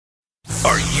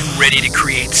Are you ready to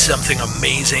create something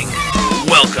amazing?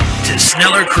 Welcome to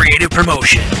Sneller Creative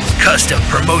Promotions, custom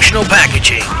promotional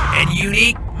packaging, and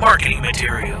unique marketing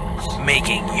materials,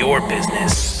 making your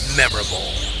business memorable.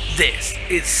 This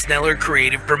is Sneller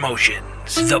Creative Promotions,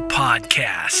 the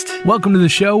podcast. Welcome to the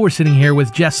show. We're sitting here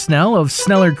with Jeff Snell of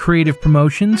Sneller Creative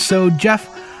Promotions. So,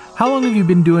 Jeff, how long have you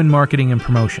been doing marketing and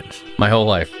promotions? My whole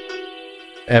life.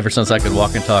 Ever since I could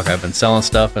walk and talk, I've been selling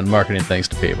stuff and marketing things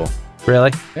to people.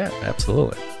 Really? Yeah,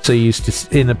 absolutely. So you used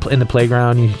to in the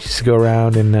playground, you used to go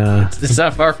around and it's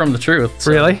not far from the truth.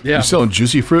 So, really? Yeah. You're selling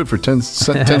juicy fruit for 10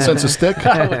 cents a stick?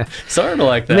 Sort of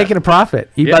like that. Making a profit.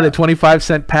 You buy the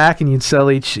 25-cent pack and you'd sell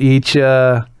each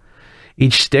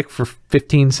stick for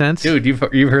 15 cents. Dude, you've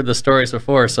heard the stories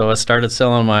before. So I started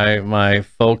selling my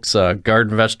folks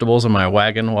garden vegetables in my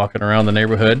wagon, walking around the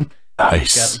neighborhood.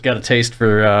 Nice. Got a taste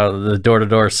for the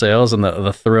door-to-door sales and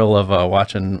the thrill of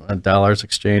watching dollars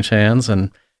exchange hands,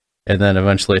 and then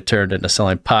eventually it turned into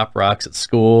selling Pop Rocks at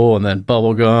school, and then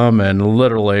bubble gum, and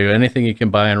literally anything you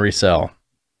can buy and resell.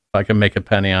 If I can make a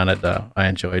penny on it, I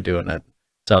enjoy doing it.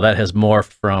 So that has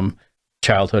morphed from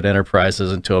childhood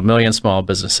enterprises into a million small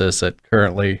businesses that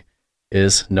currently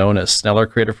is known as Sneller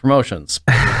Creative Promotions,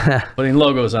 putting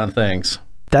logos on things.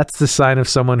 That's the sign of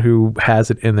someone who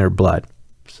has it in their blood.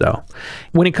 So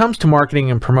when it comes to marketing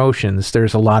and promotions,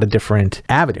 there's a lot of different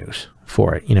avenues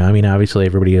for it. I mean, obviously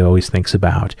everybody always thinks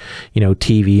about,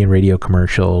 TV and radio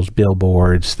commercials,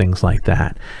 billboards, things like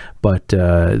that. But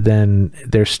then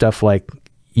there's stuff like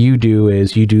you do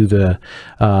the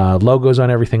logos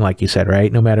on everything, like you said,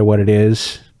 right? No matter what it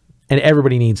is. And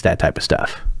everybody needs that type of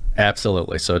stuff.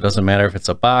 Absolutely. So it doesn't matter if it's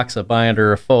a box, a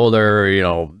binder, a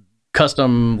folder,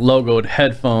 custom logoed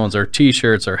headphones or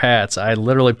t-shirts or hats. I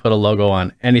literally put a logo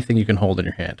on anything you can hold in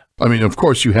your hand. I mean, of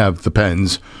course you have the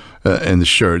pens and the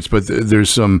shirts, but there's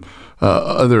some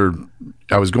other,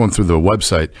 I was going through the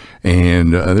website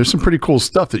and there's some pretty cool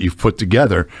stuff that you've put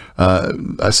together.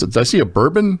 I see a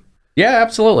bourbon. Yeah,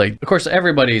 absolutely. Of course,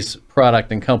 everybody's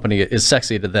product and company is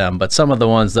sexy to them, but some of the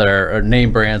ones that are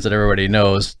name brands that everybody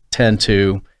knows tend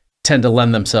to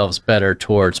lend themselves better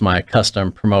towards my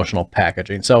custom promotional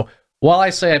packaging. So while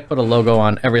I say I put a logo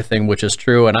on everything, which is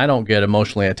true, and I don't get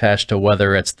emotionally attached to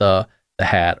whether it's the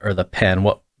hat or the pen,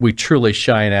 what we truly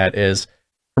shine at is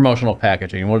promotional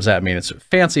packaging. What does that mean? It's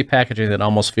fancy packaging that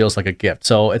almost feels like a gift.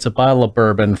 So it's a bottle of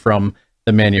bourbon from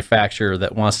the manufacturer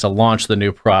that wants to launch the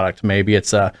new product. Maybe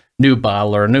it's a new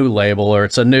bottle or a new label, or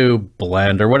it's a new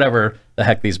blend or whatever the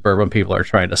heck these bourbon people are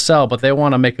trying to sell, but they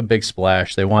want to make a big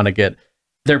splash. They want to get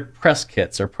their press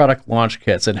kits or product launch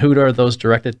kits. And who are those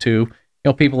directed to?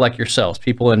 People like yourselves,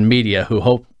 people in media who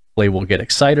hopefully will get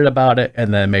excited about it,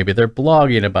 and then maybe they're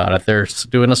blogging about it, they're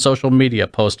doing a social media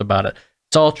post about it.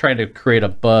 It's all trying to create a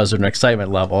buzz or an excitement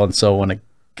level. And so when it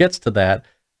gets to that,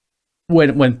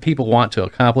 when people want to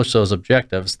accomplish those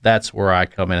objectives, that's where I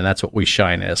come in, and that's what we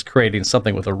shine as, creating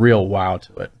something with a real wow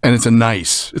to it. And it's a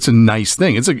nice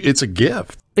thing. It's a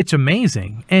gift. It's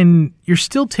amazing. And you're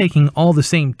still taking all the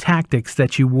same tactics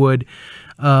that you would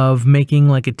of making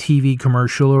like a TV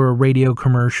commercial or a radio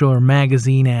commercial or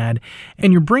magazine ad,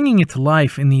 and you're bringing it to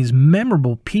life in these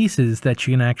memorable pieces that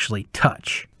you can actually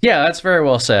touch. Yeah, that's very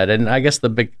well said. And I guess the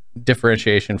big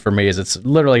differentiation for me is it's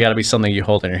literally got to be something you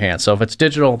hold in your hand. So if it's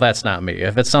digital, that's not me.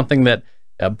 If it's something that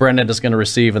Brendan is going to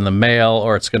receive in the mail,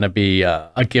 or it's going to be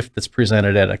a gift that's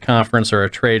presented at a conference or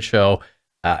a trade show,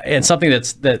 and something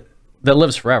that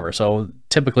lives forever. So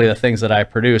typically the things that I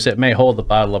produce, it may hold the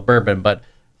bottle of bourbon, but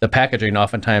the packaging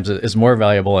oftentimes is more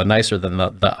valuable and nicer than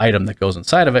the item that goes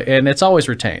inside of it, and it's always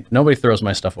retained. Nobody throws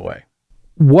my stuff away.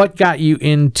 What got you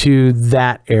into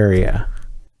that area?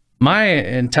 My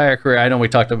entire career, I know we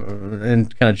talked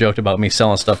and kind of joked about me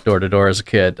selling stuff door to door as a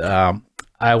kid.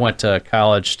 I went to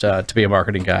college to be a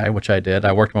marketing guy, which I did.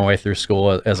 I worked my way through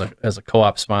school as a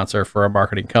co-op sponsor for a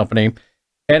marketing company,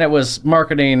 and it was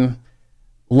marketing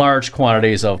large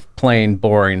quantities of plain,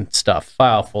 boring stuff,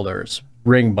 file folders,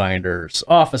 ring binders,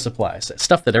 office supplies,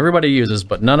 stuff that everybody uses,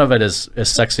 but none of it is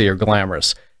sexy or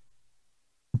glamorous.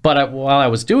 But while I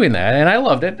was doing that, and I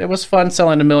loved it, it was fun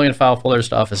selling a million file folders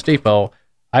to Office Depot,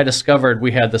 I discovered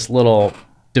we had this little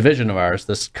division of ours,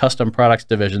 this custom products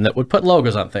division, that would put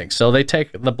logos on things. So they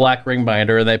take the black ring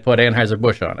binder and they put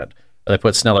Anheuser-Busch on it. Or they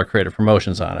put Sneller Creative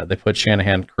Promotions on it. They put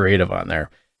Shanahan Creative on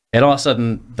there. And all of a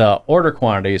sudden, the order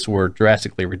quantities were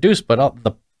drastically reduced, but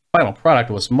the final product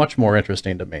was much more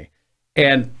interesting to me.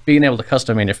 And being able to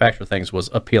custom manufacture things was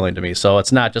appealing to me. So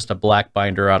it's not just a black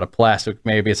binder out of plastic.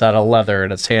 Maybe it's out of leather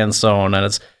and it's hand sewn and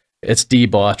it's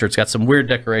debossed, or it's got some weird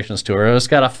decorations to it, or it's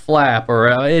got a flap, or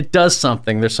it does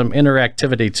something. There's some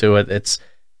interactivity to it.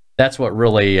 That's what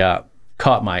really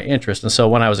caught my interest. And so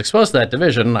when I was exposed to that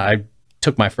division, I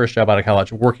took my first job out of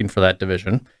college working for that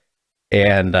division,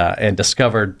 and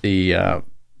discovered the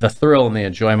thrill and the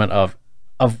enjoyment of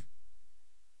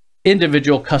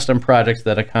individual custom projects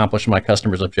that accomplish my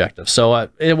customers' objectives. So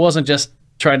it wasn't just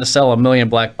trying to sell 1 million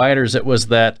black binders. It was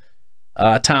that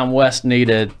Tom West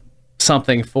needed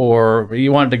something he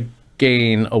wanted to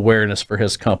gain awareness for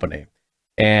his company.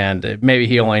 And maybe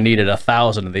he only needed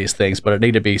 1,000 of these things, but it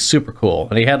needed to be super cool.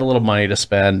 And he had a little money to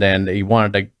spend, and he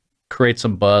wanted to create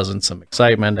some buzz and some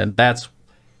excitement. And that's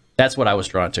what I was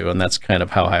drawn to. And that's kind of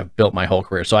how I've built my whole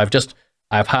career. So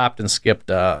I've hopped and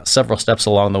skipped several steps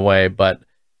along the way, but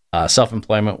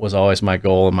self-employment was always my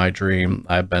goal and my dream.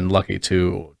 I've been lucky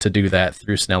to do that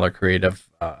through Sneller Creative.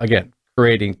 Again,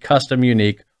 creating custom,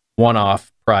 unique,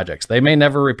 one-off projects. They may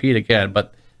never repeat again,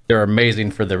 but they're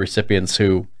amazing for the recipients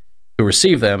who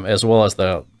receive them, as well as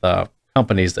the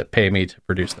companies that pay me to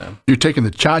produce them. You're taking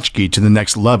the tchotchke to the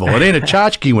next level. It ain't a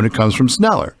tchotchke when it comes from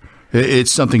Sneller.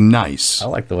 It's something nice. I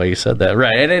like the way you said that.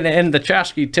 Right. And the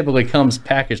tchotchke typically comes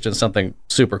packaged in something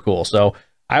super cool. So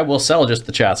I will sell just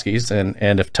the tchotchkes,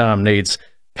 and if Tom needs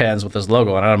pens with his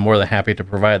logo on it, I'm more than happy to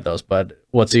provide those. But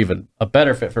what's even a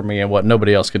better fit for me, and what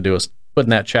nobody else could do, is putting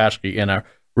that tchotchke in a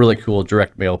really cool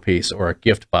direct mail piece or a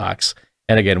gift box.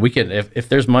 And again, we can, if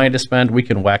there's money to spend, we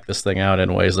can whack this thing out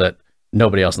in ways that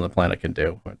nobody else on the planet can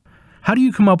do. How do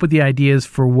you come up with the ideas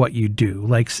for what you do?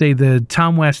 Like, say, the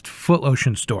Tom West foot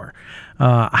lotion store.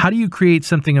 How do you create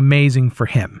something amazing for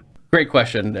him? Great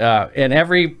question. And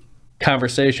every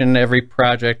conversation, every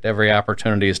project, every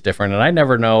opportunity is different. And I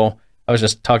never know. I was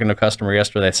just talking to a customer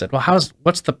yesterday. I said, well,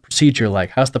 what's the procedure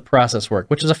like? How's the process work?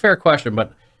 Which is a fair question,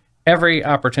 but every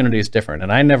opportunity is different.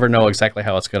 And I never know exactly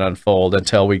how it's going to unfold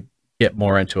until we get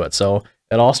more into it. So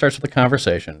it all starts with a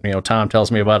conversation. You know, Tom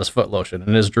tells me about his foot lotion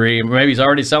and his dream. Maybe he's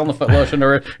already selling the foot lotion,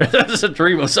 or it's a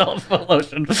dream of selling foot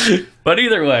lotion. But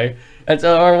either way,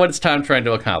 or what's Tom trying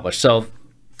to accomplish? So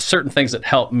certain things that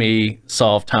help me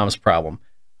solve Tom's problem.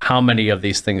 How many of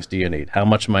these things do you need? How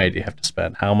much money do you have to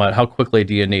spend? How quickly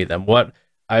do you need them? What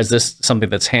is this something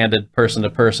that's handed person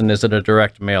to person? Is it a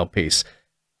direct mail piece?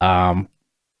 And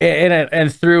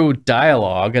through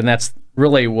dialogue, and that's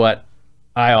really what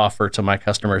I offer to my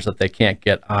customers that they can't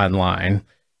get online,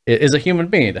 is a human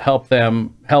being to help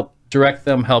them, help direct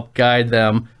them, help guide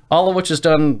them, all of which is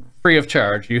done free of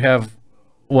charge. You have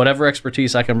whatever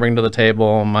expertise I can bring to the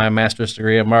table, my master's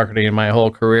degree in marketing and my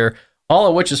whole career, all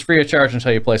of which is free of charge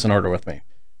until you place an order with me.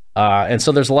 And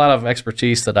so there's a lot of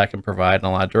expertise that I can provide and a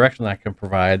lot of direction that I can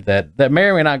provide that may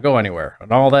or may not go anywhere.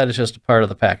 And all that is just a part of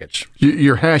the package.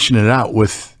 You're hashing it out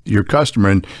with your customer,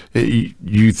 and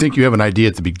you think you have an idea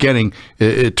at the beginning.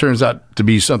 It turns out to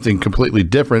be something completely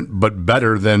different, but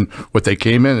better than what they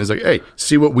came in. It's like, hey,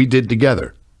 see what we did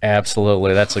together.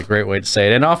 Absolutely. That's a great way to say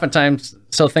it. And oftentimes,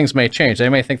 so things may change. They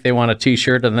may think they want a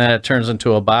t-shirt, and then it turns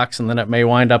into a box, and then it may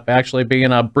wind up actually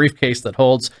being a briefcase that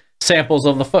holds samples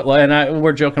of the foot lotion. And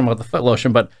we're joking about the foot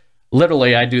lotion, but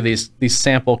literally I do these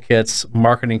sample kits,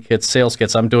 marketing kits, sales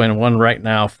kits. I'm doing one right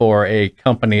now for a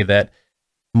company that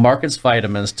markets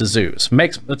vitamins to zoos.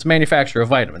 It's a manufacturer of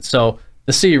vitamins. So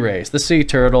the sea rays, the sea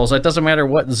turtles, it doesn't matter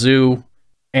what zoo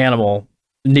animal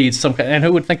needs some kind, and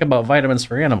who would think about vitamins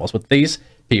for animals? But these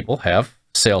people have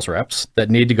sales reps that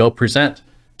need to go present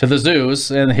to the zoos,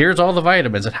 and here's all the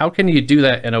vitamins. And how can you do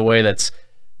that in a way that's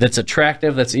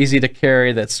attractive, that's easy to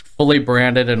carry, that's fully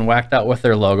branded and whacked out with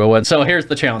their logo? And so here's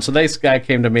the challenge. So this guy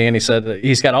came to me and he said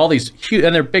he's got all these huge,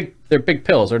 and they're big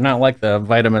pills. They're not like the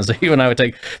vitamins that you and I would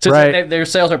take. So right. Their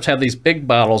sales reps have these big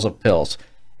bottles of pills,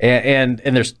 and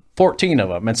there's 14 of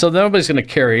them. And so nobody's going to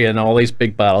carry in all these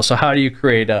big bottles. So how do you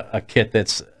create a kit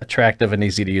that's attractive and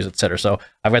easy to use, et cetera? So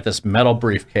I've got this metal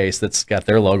briefcase that's got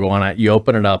their logo on it. You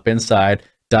open it up, inside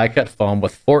die-cut foam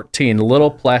with 14 little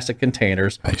plastic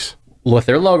containers. Nice. With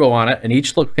their logo on it, and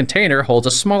each little container holds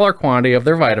a smaller quantity of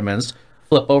their vitamins.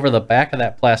 Flip over the back of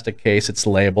that plastic case, it's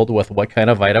labeled with what kind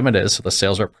of vitamin it is, so the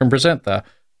sales rep can present the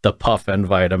puffin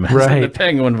vitamins, right, and the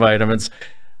penguin vitamins.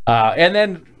 And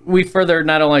then we further,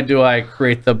 not only do I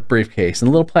create the briefcase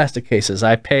and little plastic cases,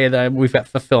 I pay them. We've got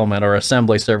fulfillment or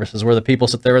assembly services where the people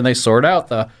sit there and they sort out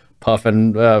the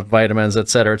puffin vitamins, et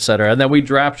cetera, and then we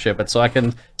drop ship it, so I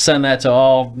can send that to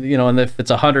all, and if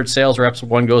it's 100 sales reps,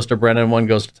 one goes to Brennan, one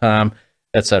goes to Tom,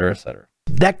 et cetera.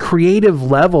 That creative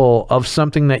level of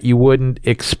something that you wouldn't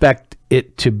expect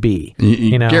it to be.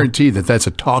 You guarantee that that's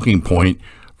a talking point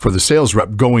for the sales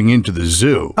rep going into the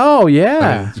zoo. Oh,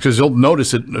 yeah. Because they'll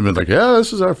notice it and be like, yeah,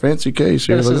 this is our fancy case.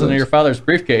 Yeah, this isn't your father's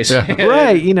briefcase. Yeah.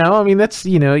 Right. That's,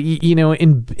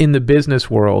 in the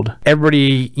business world,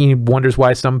 everybody wonders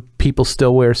why some people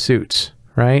still wear suits,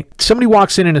 right? Somebody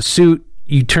walks in a suit,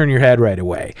 you turn your head right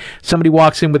away. Somebody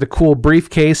walks in with a cool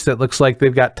briefcase that looks like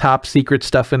they've got top secret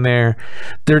stuff in there.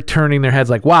 They're turning their heads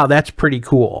like, wow, that's pretty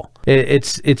cool.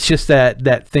 It's just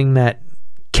that thing that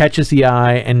catches the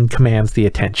eye and commands the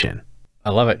attention. I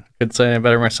love it. Couldn't say any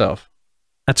better myself.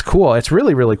 That's cool. It's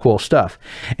really, really cool stuff.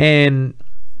 And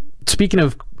speaking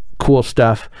of cool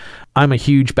stuff, I'm a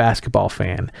huge basketball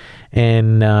fan.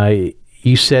 And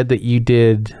you said that you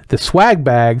did the swag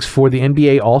bags for the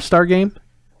NBA All-Star game?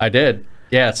 I did.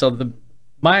 Yeah. So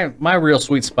my real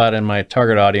sweet spot in my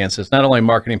target audience is not only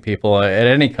marketing people at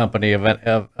any company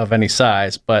of any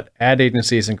size, but ad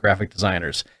agencies and graphic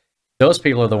designers. Those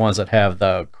people are the ones that have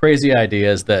the crazy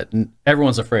ideas that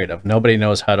everyone's afraid of. Nobody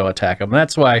knows how to attack them. And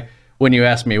that's why when you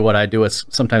ask me what I do,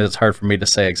 sometimes it's hard for me to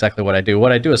say exactly what I do.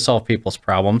 What I do is solve people's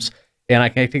problems. And I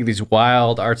can take these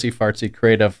wild, artsy-fartsy,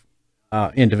 creative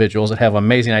individuals that have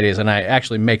amazing ideas, and I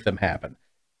actually make them happen.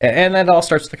 And that all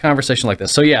starts with a conversation like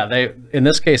this. So yeah, in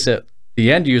this case,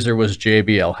 the end user was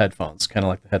JBL headphones, kind of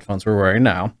like the headphones we're wearing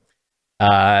now.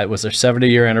 It was their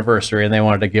 70-year anniversary, and they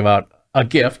wanted to give out a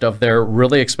gift of their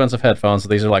really expensive headphones.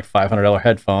 These are like $500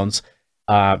 headphones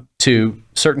to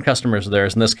certain customers of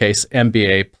theirs, in this case,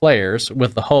 NBA players,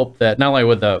 with the hope that not only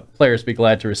would the players be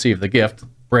glad to receive the gift,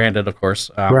 branded, of course,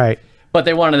 right, but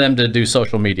they wanted them to do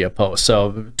social media posts.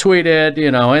 So tweet it,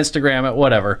 Instagram it,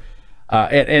 whatever.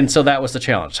 And so that was the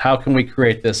challenge. How can we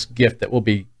create this gift that will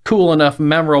be cool enough,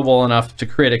 memorable enough to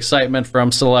create excitement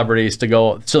from celebrities to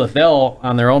go so that they'll,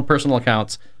 on their own personal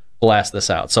accounts, blast this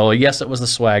out. So yes, it was the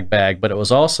swag bag, but it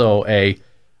was also a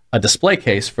display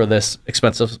case for this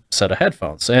expensive set of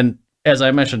headphones. And as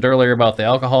I mentioned earlier about the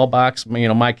alcohol box,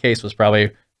 my case was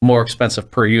probably more expensive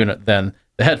per unit than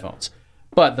the headphones.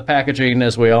 But the packaging,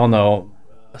 as we all know,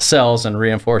 sells and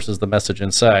reinforces the message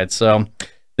inside. So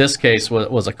this case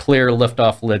was a clear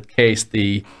lift-off lid case.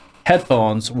 The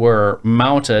headphones were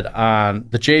mounted on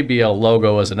the JBL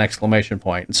logo as an exclamation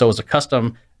point. And so it was a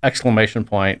custom exclamation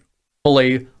point,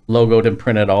 fully logoed and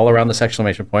printed all around this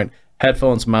exclamation point.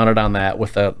 Headphones mounted on that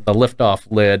with the lift-off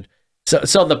lid.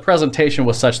 So the presentation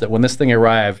was such that when this thing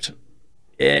arrived,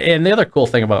 and the other cool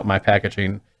thing about my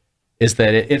packaging is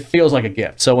that it feels like a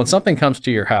gift. So when something comes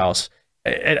to your house,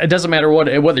 it doesn't matter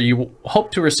whether you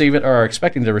hope to receive it or are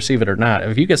expecting to receive it or not.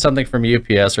 If you get something from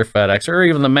UPS or FedEx or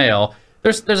even the mail,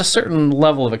 there's a certain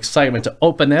level of excitement to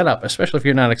open that up, especially if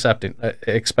you're not expecting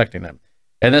it.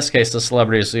 In this case, the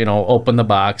celebrities, open the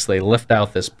box, they lift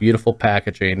out this beautiful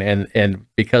packaging, and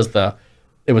because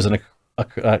it was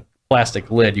a plastic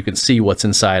lid, you can see what's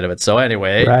inside of it. So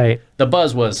anyway, right, the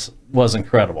buzz was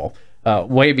incredible,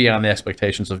 way beyond the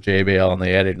expectations of JBL and the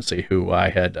ad agency who I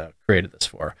had created this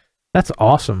for. That's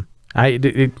awesome. I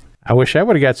wish I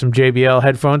would have got some JBL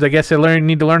headphones. I guess I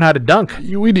need to learn how to dunk.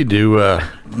 We need to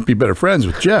be better friends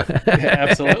with Jeff. Yeah,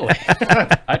 absolutely.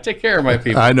 I take care of my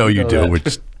people. I know you do.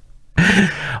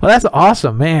 Well, that's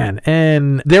awesome, man.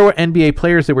 And there were NBA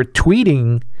players that were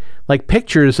tweeting like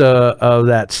pictures of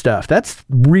that stuff. That's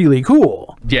really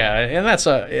cool. Yeah, and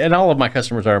and all of my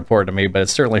customers are important to me, but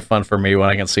it's certainly fun for me when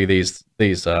I can see these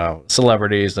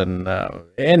celebrities and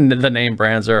the name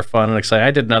brands are fun and exciting.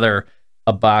 I did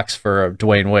a box for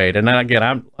Dwayne Wade, and again,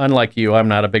 I'm unlike you. I'm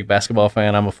not a big basketball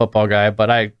fan. I'm a football guy, but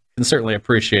I can certainly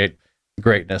appreciate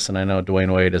greatness, and I know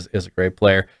Dwayne Wade is a great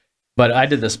player. But I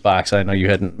did this box. I know you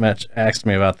hadn't asked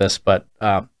me about this, but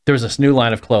there was this new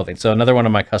line of clothing. So another one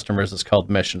of my customers is called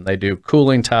Mission. They do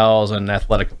cooling towels and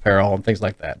athletic apparel and things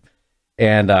like that.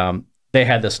 And they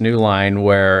had this new line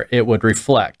where it would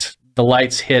reflect. The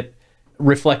lights hit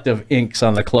reflective inks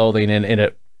on the clothing, and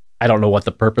it. I don't know what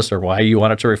the purpose or why you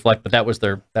want it to reflect, but that was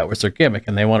their gimmick.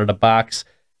 And they wanted a box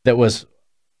that was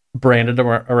branded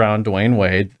around Dwayne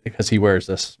Wade because he wears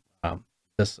this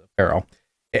apparel.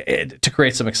 To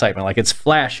create some excitement, like it's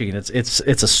flashing, it's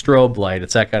a strobe light,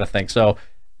 it's that kind of thing. So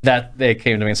that they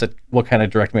came to me and said, "What kind of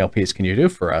direct mail piece can you do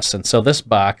for us?" And so this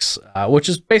box, which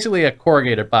is basically a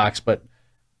corrugated box but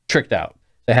tricked out,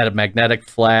 it had a magnetic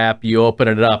flap. You open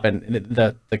it up, and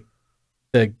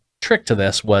the trick to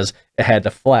this was it had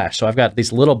to flash. So I've got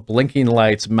these little blinking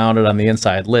lights mounted on the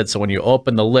inside lid. So when you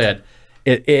open the lid,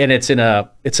 it's in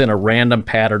a random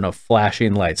pattern of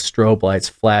flashing lights, strobe lights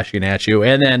flashing at you,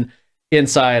 and then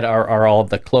inside are all of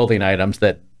the clothing items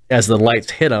that, as the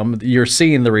lights hit them, you're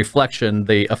seeing the reflection,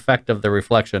 the effect of the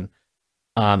reflection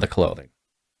on the clothing.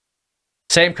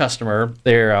 Same customer,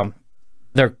 their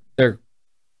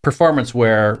performance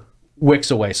wear wicks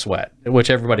away sweat, which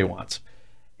everybody wants.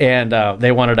 And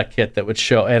they wanted a kit that would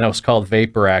show, and it was called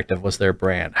Vapor Active was their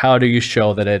brand. How do you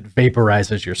show that it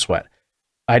vaporizes your sweat?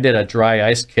 I did a dry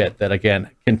ice kit that again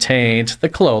contained the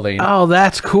clothing. Oh,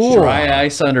 that's cool. Dry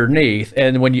ice underneath,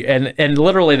 and when you and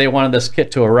literally they wanted this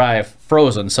kit to arrive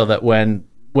frozen, so that when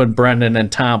Brendan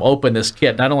and Tom open this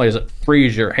kit, not only does it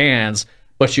freeze your hands,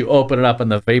 but you open it up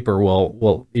and the vapor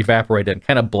will evaporate and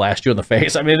kind of blast you in the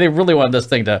face. I mean, they really wanted this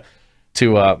thing to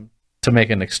make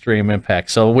an extreme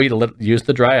impact. So we used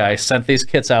the dry ice, sent these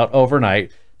kits out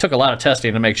overnight. Took a lot of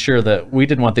testing to make sure that we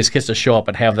didn't want these kits to show up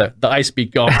and have the ice be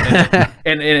gone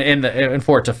and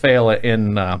for it to fail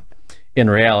in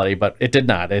reality, but it did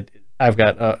not. I've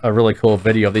got a really cool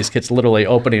video of these kits literally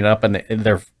opening up and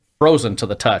they're frozen to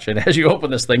the touch. And as you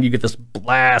open this thing, you get this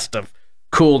blast of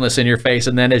coolness in your face.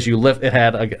 And then as you lift, it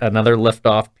had another lift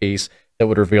off piece that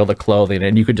would reveal the clothing,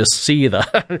 and you could just see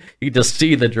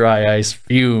the dry ice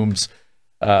fumes.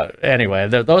 Anyway,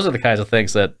 those are the kinds of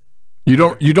things that you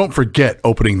don't forget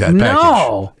opening that package.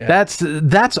 No, Yeah.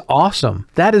 that's awesome.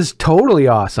 That is totally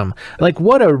awesome. Like,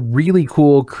 what a really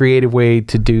cool, creative way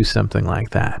to do something like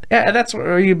that. Yeah, and that's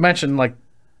where you mentioned, like,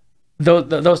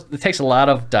 those it takes a lot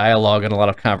of dialogue and a lot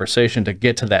of conversation to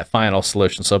get to that final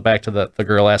solution. So back to the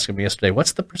girl asking me yesterday,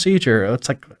 what's the procedure? It's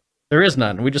like, there is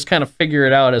none. We just kind of figure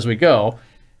it out as we go.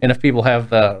 And if people have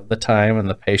the time and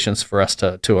the patience for us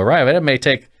to arrive at it, it may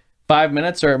take 5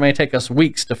 minutes or it may take us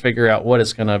weeks to figure out what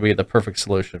is going to be the perfect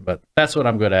solution. But that's what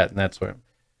I'm good at, and that's where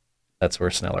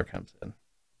Sneller comes in.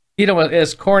 You know,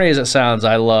 as corny as it sounds,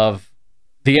 I love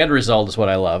the end result is what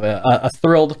I love. A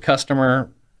thrilled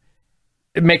customer,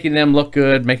 making them look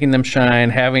good, making them shine,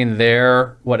 having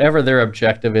whatever their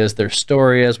objective is, their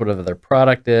story is, whatever their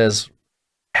product is,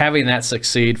 having that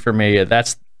succeed for me,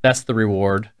 that's the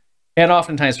reward. And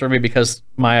oftentimes for me, because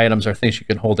my items are things you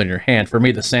can hold in your hand, for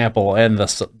me, the sample and the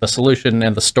solution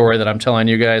and the story that I'm telling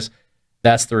you guys,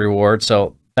 that's the reward.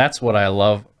 So that's what I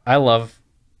love. I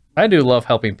do love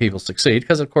helping people succeed,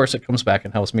 because of course it comes back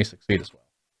and helps me succeed as well.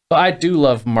 So I do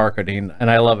love marketing,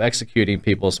 and I love executing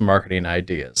people's marketing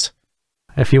ideas.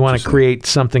 If you want to create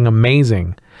something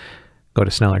amazing, go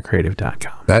to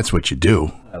snellercreative.com. That's what you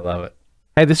do. I love it.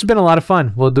 Hey, this has been a lot of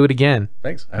fun. We'll do it again.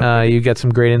 Thanks. You got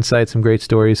some great insights, some great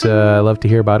stories. I love to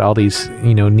hear about all these,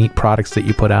 neat products that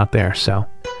you put out there. So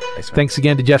thanks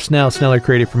again to Jeff Snell,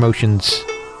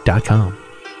 snellercreativepromotions.com.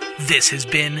 This has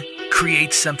been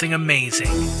Create Something Amazing,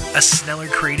 a Sneller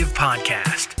Creative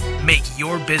podcast. Make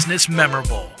your business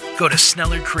memorable. Go to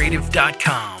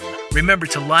snellercreative.com. Remember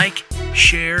to like,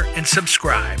 share, and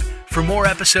subscribe for more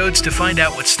episodes to find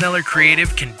out what Sneller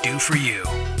Creative can do for you.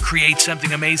 Create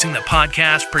Something Amazing, the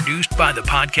podcast produced by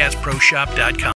thepodcastproshop.com.